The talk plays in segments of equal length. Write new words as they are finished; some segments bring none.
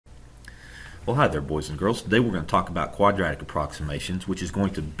Well, hi there, boys and girls. Today we're going to talk about quadratic approximations, which is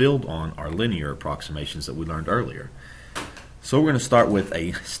going to build on our linear approximations that we learned earlier. So we're going to start with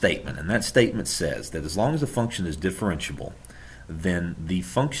a statement, and that statement says that as long as a function is differentiable, then the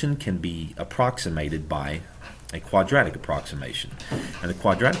function can be approximated by a quadratic approximation. And the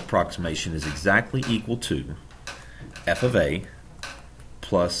quadratic approximation is exactly equal to f of a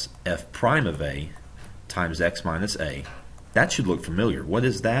plus f prime of a times x minus a. That should look familiar. What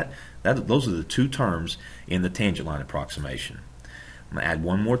is that? Those are the two terms in the tangent line approximation. I'm going to add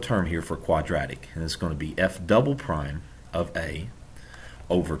one more term here for quadratic, and it's going to be f double prime of a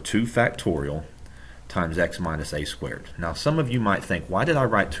over 2 factorial times x minus a squared. Now some of you might think, why did I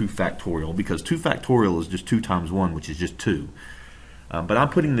write 2 factorial? Because 2 factorial is just 2 times 1, which is just 2. But I'm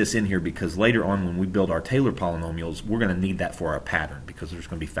putting this in here because later on when we build our Taylor polynomials, we're going to need that for our pattern because there's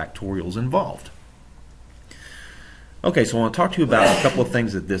going to be factorials involved. Okay, so I want to talk to you about a couple of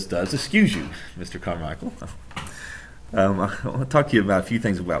things that this does. Excuse you, Mr. Carmichael. I want to talk to you about a few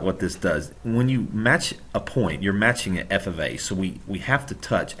things about what this does. When you match a point, you're matching at f of a, so we have to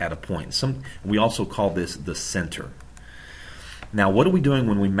touch at a point. We also call this the center. Now, what are we doing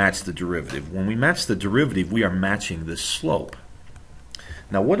when we match the derivative? When we match the derivative, we are matching the slope.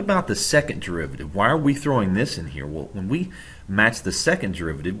 Now, what about the second derivative? Why are we throwing this in here? Well, when we match the second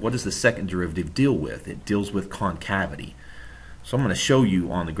derivative, what does the second derivative deal with? It deals with concavity. So I'm going to show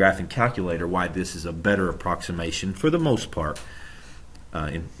you on the graphing calculator why this is a better approximation for the most part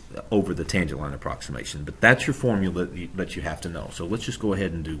over the tangent line approximation. But that's your formula that you have to know. So let's just go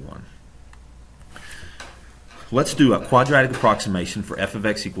ahead and do one. Let's do a quadratic approximation for f of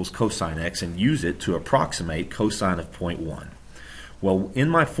x equals cosine x and use it to approximate cosine of 0.1. Well, in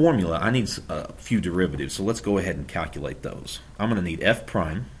my formula, I need a few derivatives, so let's go ahead and calculate those. I'm going to need f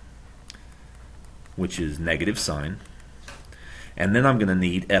prime, which is negative sine, and then I'm going to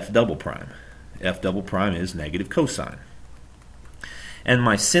need f double prime. F double prime is negative cosine. And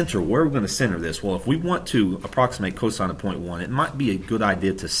my center, where are we going to center this? Well, if we want to approximate cosine of 0.1, it might be a good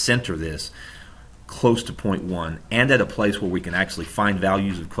idea to center this close to 0.1 and at a place where we can actually find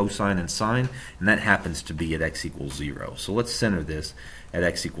values of cosine and sine, and that happens to be at x equals 0. So let's center this at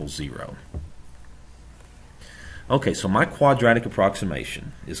x equals 0. Okay, so my quadratic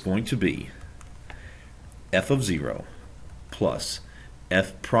approximation is going to be f of 0 plus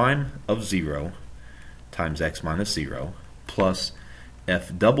f prime of 0 times x minus 0 plus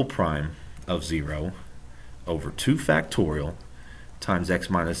f double prime of 0 over 2 factorial times x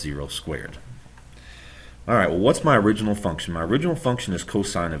minus 0 squared. Alright, well, what's my original function? My original function is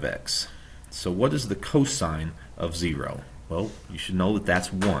cosine of x. So what is the cosine of 0? Well, you should know that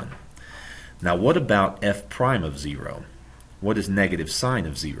that's 1. Now what about f prime of 0? What is negative sine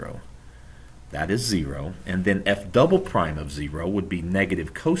of 0? That is 0. And then f double prime of 0 would be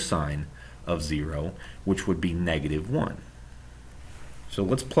negative cosine of 0, which would be negative 1. So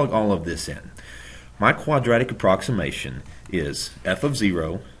let's plug all of this in. My quadratic approximation is f of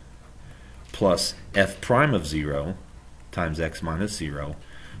 0 plus f prime of 0 times x minus 0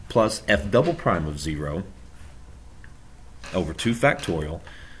 plus f double prime of 0 over 2 factorial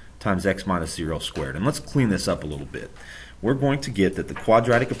times x minus 0 squared. And let's clean this up a little bit. We're going to get that the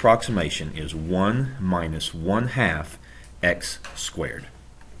quadratic approximation is 1 minus 1/2 x squared.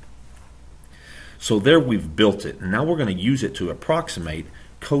 So there we've built it, and now we're going to use it to approximate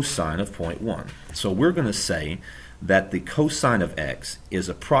cosine of 0.1. So we're going to say that the cosine of x is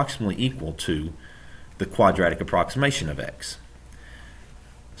approximately equal to the quadratic approximation of x,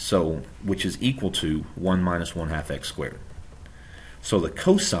 so which is equal to 1 minus 1/2 x squared. So the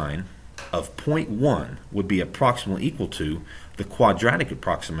cosine of 0.1 would be approximately equal to the quadratic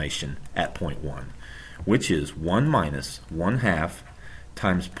approximation at 0.1, which is 1 minus 1/2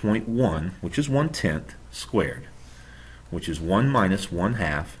 times 0.1, which is 1/10 squared, which is 1 minus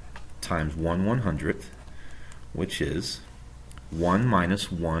 1/2 times 1/100th, which is 1 minus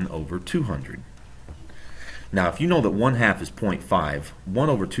 1 over 200. Now, if you know that 1/2 is 0.5, 1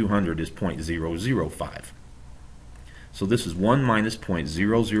 over 200 is 0.005. So this is 1 minus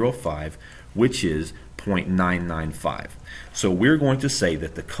 0.005, which is 0.995. So we're going to say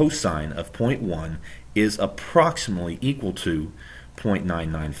that the cosine of 0.1 is approximately equal to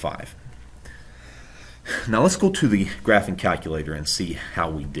 0.995. Now let's go to the graphing calculator and see how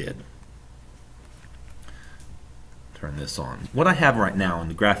we did. Turn this on. What I have right now in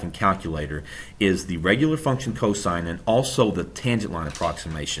the graphing calculator is the regular function cosine and also the tangent line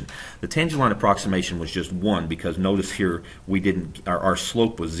approximation. The tangent line approximation was just 1 because notice here our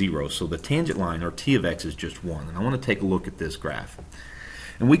slope was 0, so the tangent line, or t of x, is just 1. And I want to take a look at this graph.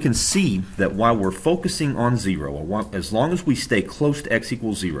 And we can see that while we're focusing on 0, or as long as we stay close to x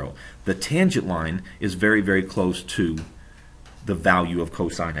equals 0, the tangent line is very, very close to the value of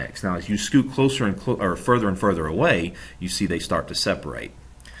cosine x. Now, as you scoot closer and further and further away, you see they start to separate.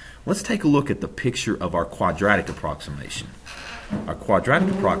 Let's take a look at the picture of our quadratic approximation. Our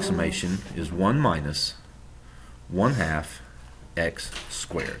quadratic approximation is 1 minus 1/2 x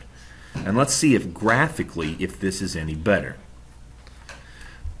squared. And let's see if graphically if this is any better.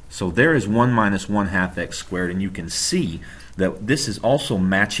 So there is 1 minus 1/2 x squared, and you can see that this is also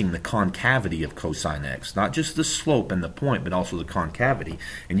matching the concavity of cosine x, not just the slope and the point, but also the concavity.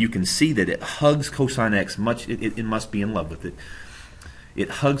 And you can see that it hugs cosine x much, it must be in love with it. It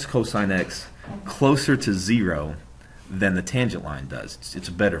hugs cosine x closer to 0 than the tangent line does. It's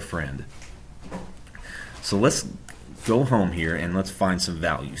a better friend. So let's go home here and let's find some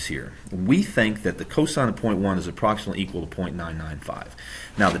values here. We think that the cosine of 0.1 is approximately equal to 0.995.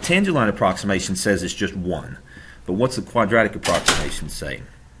 Now the tangent line approximation says it's just 1. But what's the quadratic approximation say?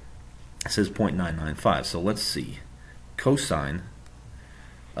 It says 0.995. So let's see. Cosine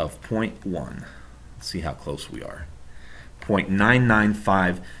of 0.1. Let's see how close we are.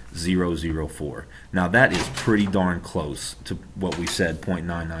 0.995004. Now that is pretty darn close to what we said,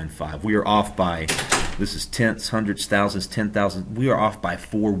 0.995. We are off by, this is tenths, hundreds, thousands, 10,000. We are off by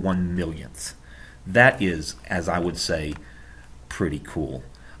 4 1/millionths. That is, as I would say, pretty cool.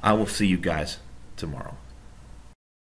 I will see you guys tomorrow.